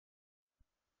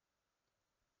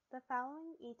The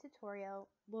following etutorial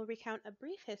will recount a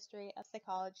brief history of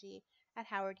psychology at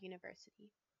Howard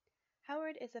University.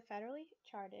 Howard is a federally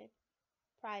chartered,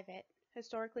 private,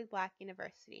 historically black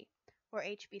university, or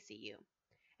HBCU.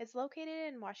 It's located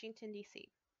in Washington, D.C.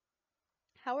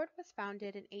 Howard was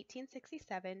founded in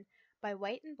 1867 by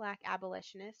white and black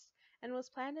abolitionists and was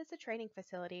planned as a training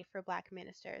facility for black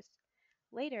ministers.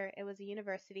 Later, it was a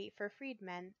university for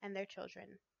freedmen and their children.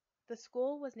 The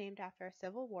school was named after a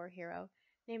Civil War hero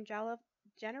named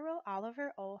General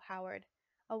Oliver O. Howard,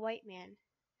 a white man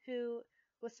who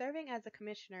was serving as a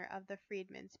commissioner of the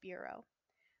Freedmen's Bureau.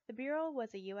 The Bureau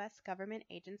was a U.S. government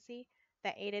agency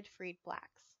that aided freed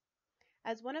blacks.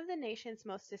 As one of the nation's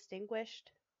most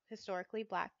distinguished historically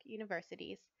black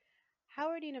universities,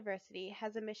 Howard University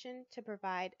has a mission to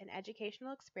provide an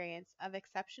educational experience of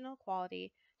exceptional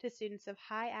quality to students of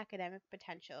high academic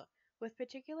potential, with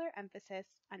particular emphasis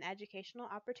on educational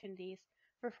opportunities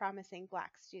for promising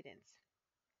black students,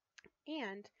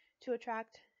 and to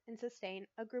attract and sustain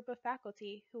a group of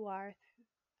faculty who are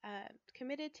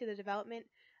committed to the development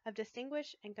of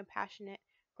distinguished and compassionate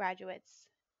graduates,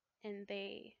 and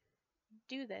they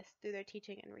do this through their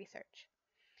teaching and research.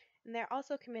 And they're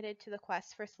also committed to the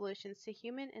quest for solutions to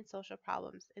human and social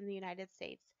problems in the United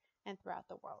States and throughout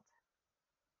the world.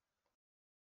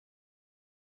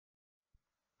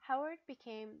 Howard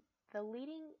became the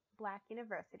leading black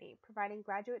university providing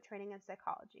graduate training in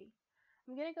psychology.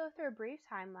 I'm going to go through a brief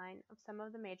timeline of some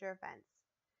of the major events.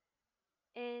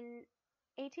 In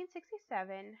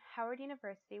 1867, Howard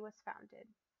University was founded.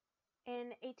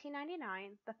 In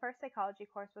 1899, the first psychology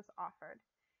course was offered.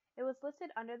 It was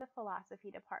listed under the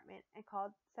philosophy department and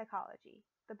called Psychology,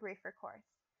 the briefer course.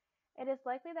 It is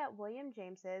likely that William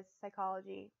James's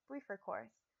Psychology briefer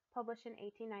course, published in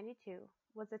 1892,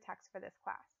 was the text for this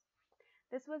class.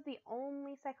 This was the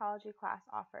only psychology class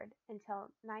offered until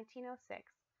 1906,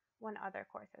 when other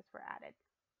courses were added.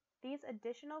 These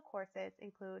additional courses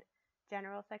include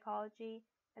general psychology,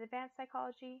 advanced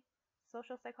psychology,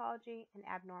 social psychology, and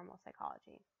abnormal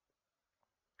psychology.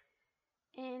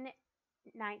 In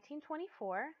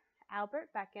 1924, Albert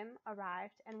Beckham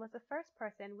arrived and was the first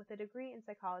person with a degree in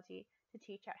psychology to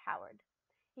teach at Howard.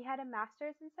 He had a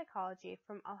master's in psychology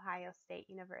from Ohio State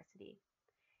University.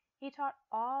 He taught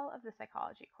all of the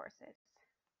psychology courses.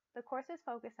 The courses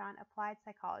focus on applied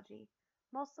psychology,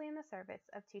 mostly in the service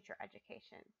of teacher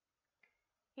education.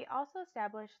 He also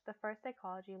established the first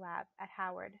psychology lab at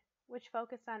Howard, which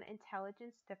focused on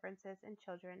intelligence differences in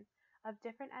children of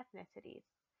different ethnicities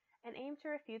and aimed to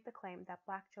refute the claim that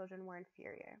black children were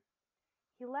inferior.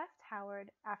 He left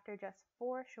Howard after just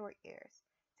 4 short years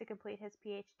to complete his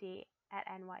PhD at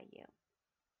NYU.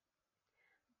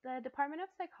 The Department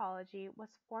of Psychology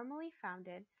was formally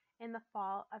founded in the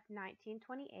fall of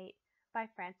 1928 by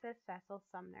Francis Cecil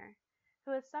Sumner,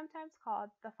 who is sometimes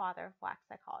called the father of black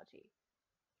psychology.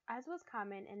 As was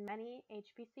common in many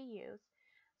HBCUs,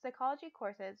 psychology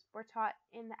courses were taught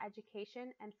in the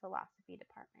education and philosophy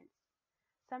departments.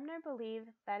 Sumner believed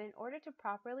that in order to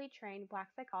properly train black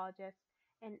psychologists,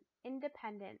 an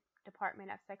independent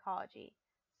department of psychology,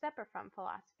 separate from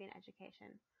philosophy and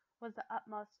education, was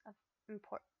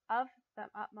of the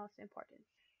utmost importance.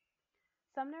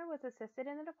 Sumner was assisted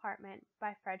in the department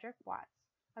by Frederick Watts,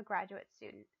 a graduate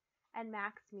student, and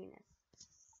Max Menis,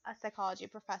 a psychology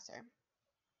professor.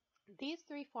 These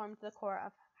 3 formed the core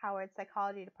of Howard's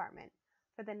psychology department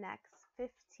for the next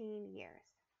 15 years.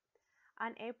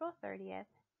 On April 30th,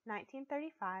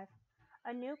 1935,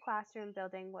 a new classroom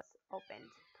building was opened,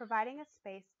 providing a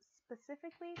space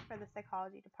specifically for the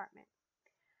psychology department.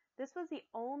 This was the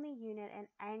only unit in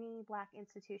any black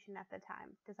institution at the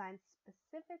time designed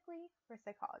specifically for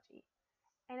psychology,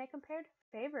 and it compared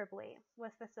favorably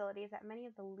with facilities at many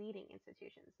of the leading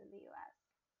institutions in the U.S.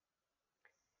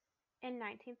 In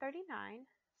 1939,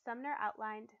 Sumner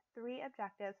outlined 3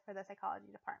 objectives for the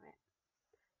psychology department.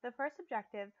 The first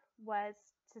objective was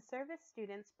to service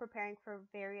students preparing for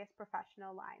various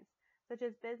professional lines, such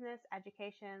as business,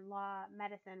 education, law,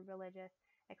 medicine, religious,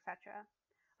 etc.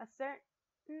 A certain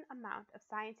amount of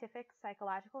scientific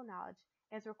psychological knowledge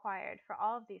is required for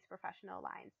all of these professional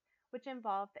lines, which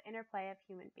involve the interplay of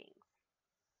human beings.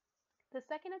 The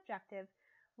second objective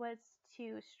was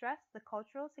to stress the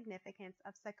cultural significance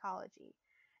of psychology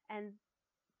and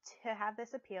to have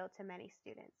this appeal to many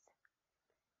students.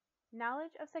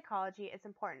 Knowledge of psychology is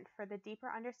important for the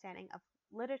deeper understanding of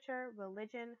literature,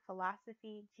 religion,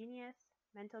 philosophy, genius,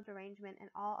 mental derangement, and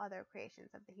all other creations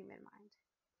of the human mind.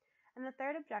 And the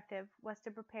third objective was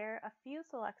to prepare a few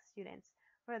select students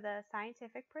for the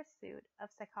scientific pursuit of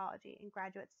psychology in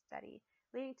graduate study,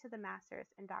 leading to the master's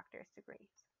and doctor's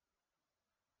degrees.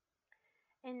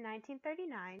 In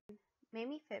 1939,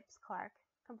 Mamie Phipps Clark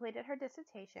completed her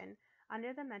dissertation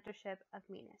under the mentorship of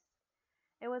Menes.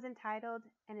 It was entitled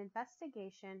An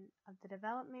Investigation of the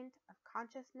Development of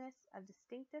Consciousness of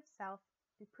Distinctive Self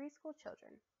in Preschool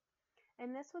Children,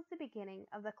 and this was the beginning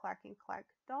of the Clark and Clark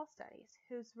doll studies,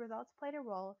 whose results played a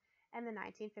role in the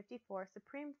 1954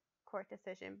 Supreme Court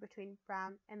decision between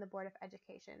Brown and the Board of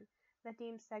Education that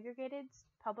deemed segregated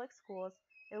public schools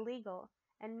illegal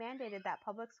and mandated that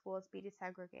public schools be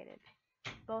desegregated.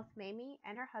 Both Mamie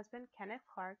and her husband Kenneth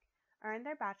Clark earned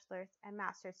their bachelor's and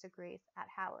master's degrees at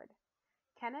Howard.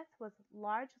 Kenneth was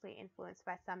largely influenced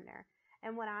by Sumner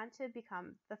and went on to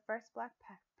become the first black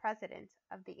president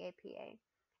of the APA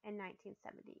in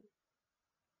 1970.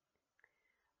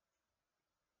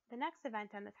 The next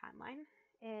event on the timeline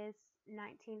is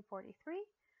 1943,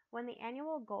 when the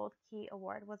annual Gold Key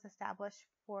Award was established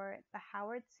for the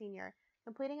Howard Senior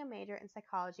completing a major in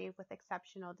psychology with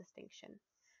exceptional distinction.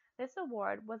 This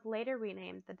award was later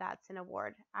renamed the Dodson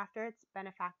Award after its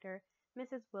benefactor,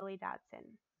 Mrs. Willie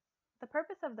Dodson. The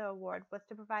purpose of the award was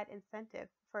to provide incentive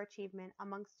for achievement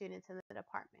among students in the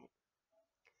department.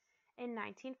 In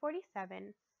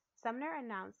 1947, Sumner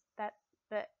announced that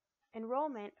the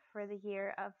enrollment for the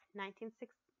year of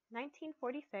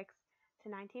 1946 to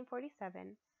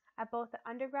 1947 at both the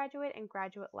undergraduate and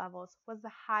graduate levels was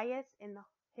the highest in the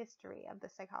history of the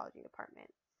psychology department.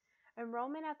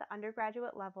 Enrollment at the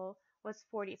undergraduate level was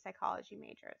 40 psychology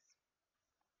majors.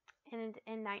 And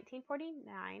in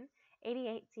 1949,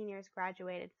 88 seniors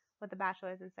graduated with a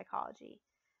bachelor's in psychology.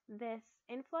 This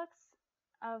influx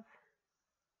of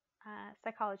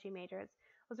psychology majors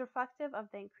was reflective of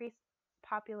the increased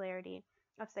popularity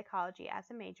of psychology as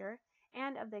a major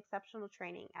and of the exceptional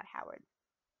training at Howard.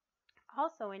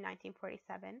 Also in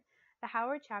 1947, the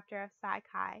Howard chapter of Psi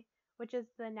Chi, which is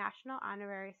the National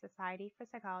Honorary Society for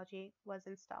Psychology, was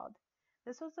installed.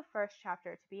 This was the first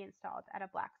chapter to be installed at a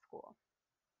black school.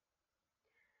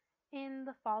 In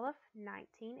the fall of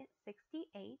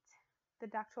 1968, the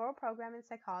doctoral program in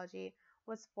psychology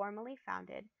was formally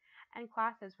founded, and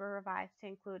classes were revised to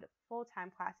include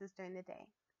full-time classes during the day.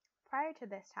 Prior to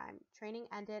this time, training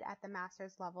ended at the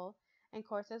master's level, and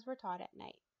courses were taught at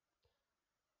night.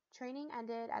 Training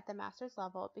ended at the master's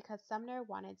level because Sumner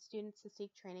wanted students to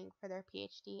seek training for their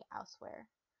PhD elsewhere.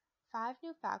 5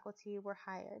 new faculty were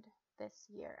hired this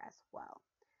year as well.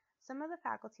 Some of the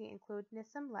faculty include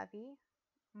Nissim Levy,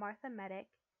 Martha Medic,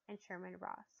 and Sherman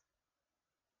Ross.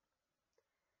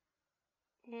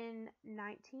 In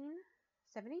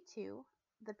 1972,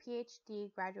 the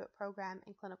PhD graduate program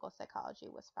in clinical psychology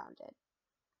was founded.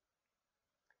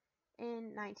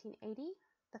 In 1980,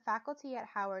 the faculty at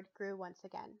Howard grew once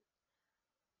again.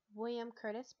 William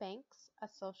Curtis Banks, a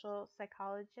social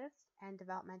psychologist and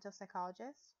developmental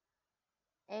psychologist,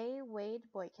 A. Wade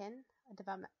Boykin,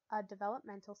 a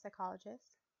developmental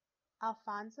psychologist,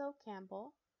 Alfonso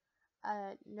Campbell,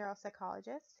 a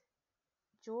neuropsychologist,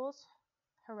 Jules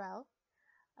Harrell,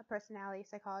 a personality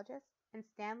psychologist, and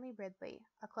Stanley Ridley,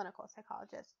 a clinical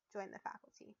psychologist, joined the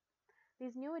faculty.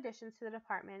 These new additions to the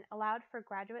department allowed for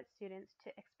graduate students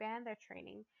to expand their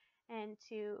training and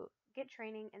to get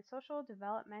training in social,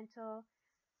 developmental,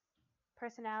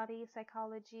 personality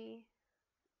psychology,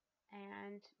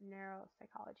 and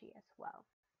neuropsychology as well.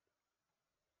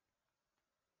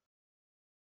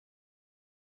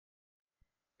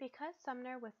 Because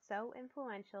Sumner was so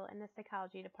influential in the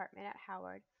psychology department at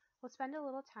Howard, we'll spend a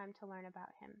little time to learn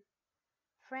about him.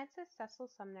 Francis Cecil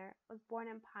Sumner was born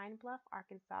in Pine Bluff,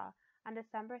 Arkansas on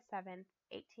December 7,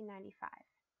 1895.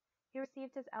 He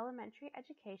received his elementary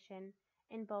education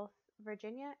in both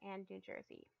Virginia and New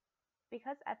Jersey.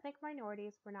 Because ethnic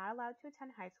minorities were not allowed to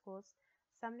attend high schools,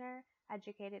 Sumner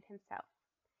educated himself.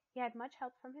 He had much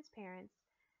help from his parents,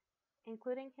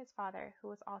 including his father, who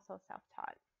was also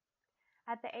self-taught.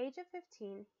 At the age of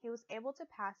 15, he was able to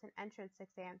pass an entrance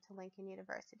exam to Lincoln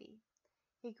University.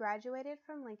 He graduated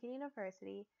from Lincoln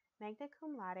University magna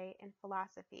cum laude in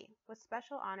philosophy with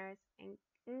special honors in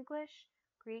English,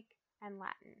 Greek, and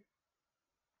Latin.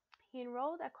 He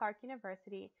enrolled at Clark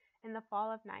University in the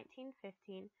fall of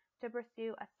 1915 to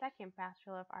pursue a second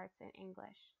Bachelor of Arts in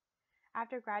English.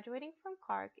 After graduating from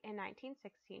Clark in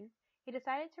 1916, he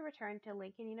decided to return to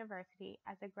Lincoln University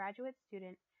as a graduate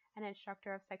student and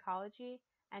instructor of psychology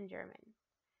and German.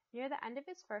 Near the end of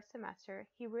his first semester,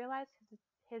 he realized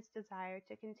his desire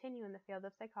to continue in the field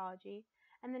of psychology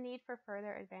and the need for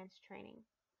further advanced training.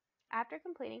 After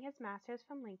completing his master's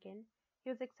from Lincoln, he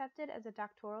was accepted as a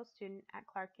doctoral student at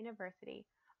Clark University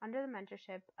under the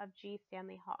mentorship of G.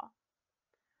 Stanley Hall.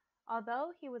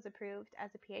 Although he was approved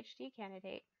as a PhD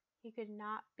candidate, he could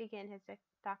not begin his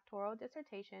doctoral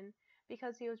dissertation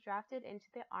because he was drafted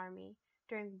into the army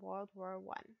during World War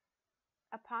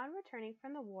I. Upon returning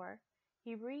from the war,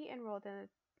 he re-enrolled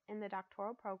in the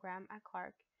doctoral program at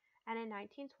Clark, and in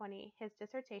 1920 his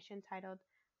dissertation titled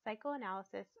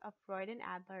Psychoanalysis of Freud and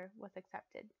Adler was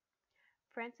accepted.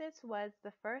 Francis was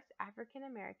the first African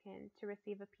American to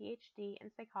receive a PhD in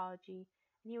psychology,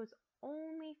 and he was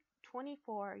only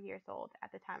 24 years old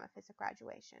at the time of his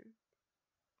graduation.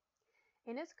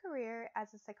 In his career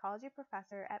as a psychology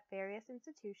professor at various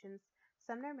institutions,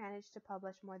 Sumner managed to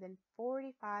publish more than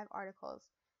 45 articles,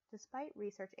 despite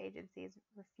research agencies'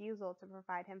 refusal to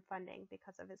provide him funding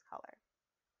because of his color.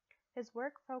 His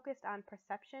work focused on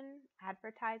perception,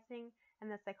 advertising, and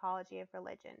the psychology of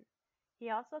religion. He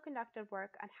also conducted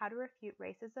work on how to refute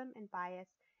racism and bias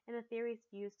and the theories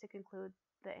used to conclude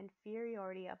the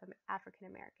inferiority of African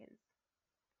Americans.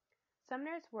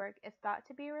 Sumner's work is thought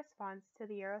to be a response to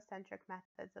the Eurocentric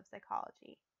methods of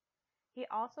psychology. He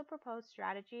also proposed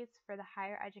strategies for the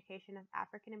higher education of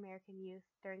African American youth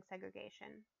during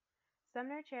segregation.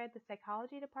 Sumner chaired the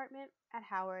psychology department at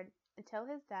Howard until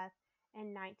his death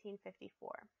in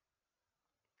 1954.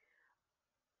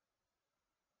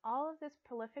 All of this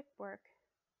prolific work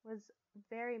was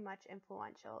very much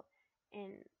influential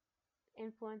in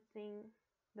influencing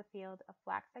the field of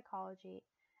Black psychology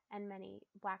and many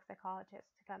Black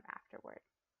psychologists to come afterward.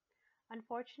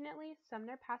 Unfortunately,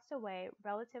 Sumner passed away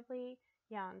relatively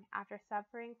young after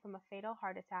suffering from a fatal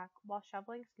heart attack while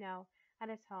shoveling snow at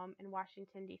his home in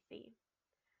Washington, D.C.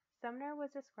 Sumner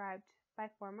was described by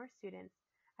former students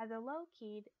as a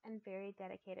low-keyed and very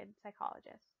dedicated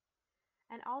psychologist,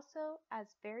 and also as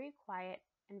very quiet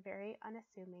and very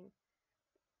unassuming,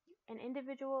 an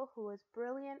individual who was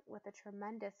brilliant with a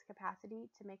tremendous capacity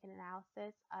to make an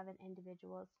analysis of an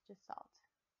individual's gestalt.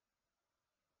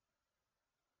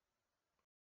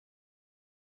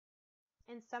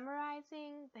 In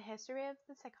summarizing the history of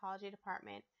the psychology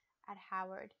department at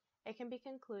Howard, it can be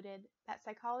concluded that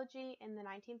psychology in the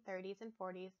 1930s and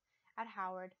 40s at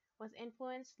Howard was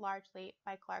influenced largely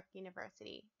by Clark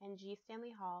University and G.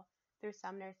 Stanley Hall through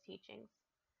Sumner's teachings.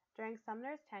 During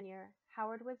Sumner's tenure,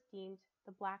 Howard was deemed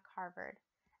the Black Harvard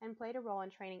and played a role in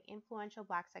training influential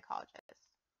Black psychologists.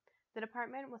 The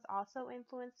department was also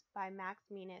influenced by Max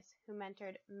Menis, who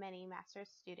mentored many master's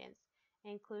students,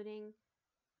 including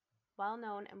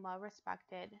well-known and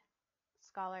well-respected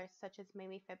scholars such as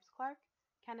Mamie Phipps Clark,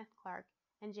 Kenneth Clark,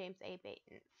 and James A.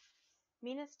 Baton.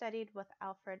 Menis studied with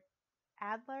Alfred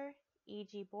Adler,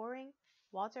 E.G. Boring,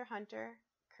 Walter Hunter,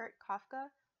 Kurt Kafka,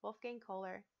 Wolfgang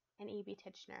Kohler, and E.B.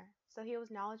 Titchener, so he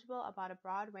was knowledgeable about a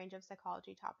broad range of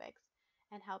psychology topics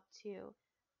and helped to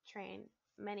train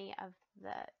many of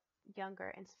the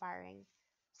younger, inspiring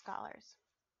scholars.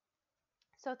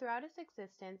 So throughout its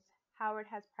existence, Howard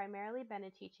has primarily been a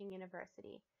teaching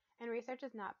university, and research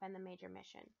has not been the major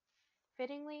mission.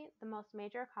 Fittingly, the most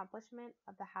major accomplishment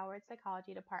of the Howard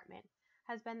Psychology Department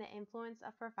has been the influence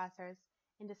of professors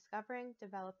in discovering,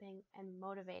 developing, and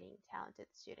motivating talented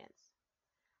students.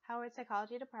 Howard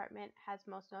Psychology Department has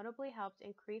most notably helped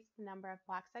increase the number of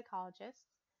Black psychologists,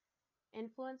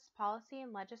 influenced policy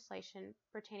and legislation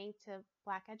pertaining to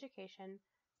Black education,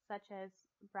 such as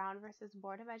Brown versus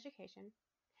Board of Education,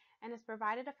 and has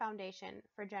provided a foundation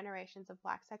for generations of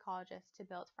Black psychologists to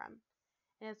build from.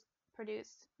 It has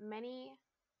produced many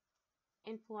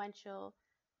influential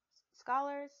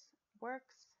scholars,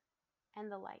 works,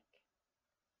 and the like.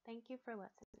 Thank you for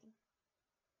listening.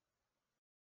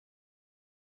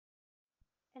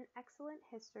 An excellent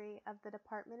history of the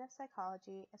Department of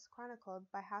Psychology is chronicled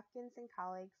by Hopkins and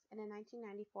colleagues in a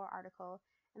 1994 article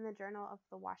in the Journal of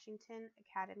the Washington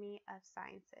Academy of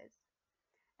Sciences.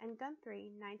 And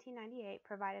Guthrie, 1998,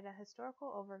 provided a historical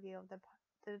overview of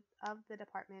the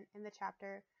department in the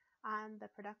chapter on the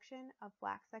production of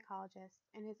Black psychologists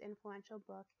in his influential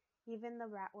book, Even the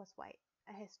Rat Was White,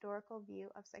 A Historical View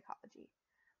of Psychology.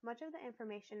 Much of the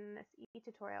information in this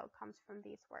e-tutorial comes from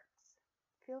these works.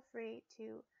 Feel free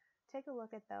to take a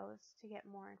look at those to get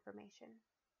more information.